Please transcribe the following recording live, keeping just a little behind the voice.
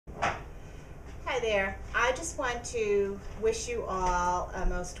there. I just want to wish you all a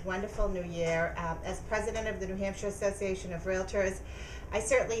most wonderful new year. As president of the New Hampshire Association of Realtors, I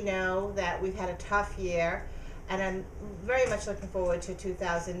certainly know that we've had a tough year, and I'm very much looking forward to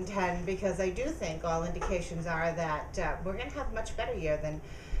 2010 because I do think all indications are that we're going to have a much better year than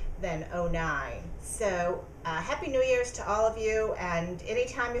 '09. So Happy New Year's to all of you, and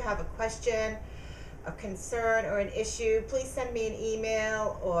anytime you have a question, a concern, or an issue, please send me an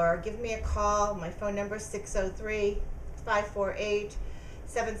email or give me a call. My phone number is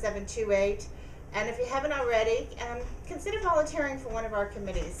 603-548-7728. And if you haven't already, consider volunteering for one of our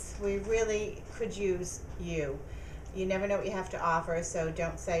committees. We really could use you. You never know what you have to offer, so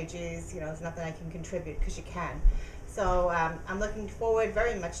don't say, geez, there's nothing I can contribute, because you can. So I'm looking forward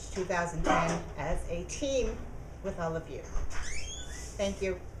very much to 2010 as a team with all of you. Thank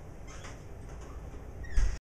you.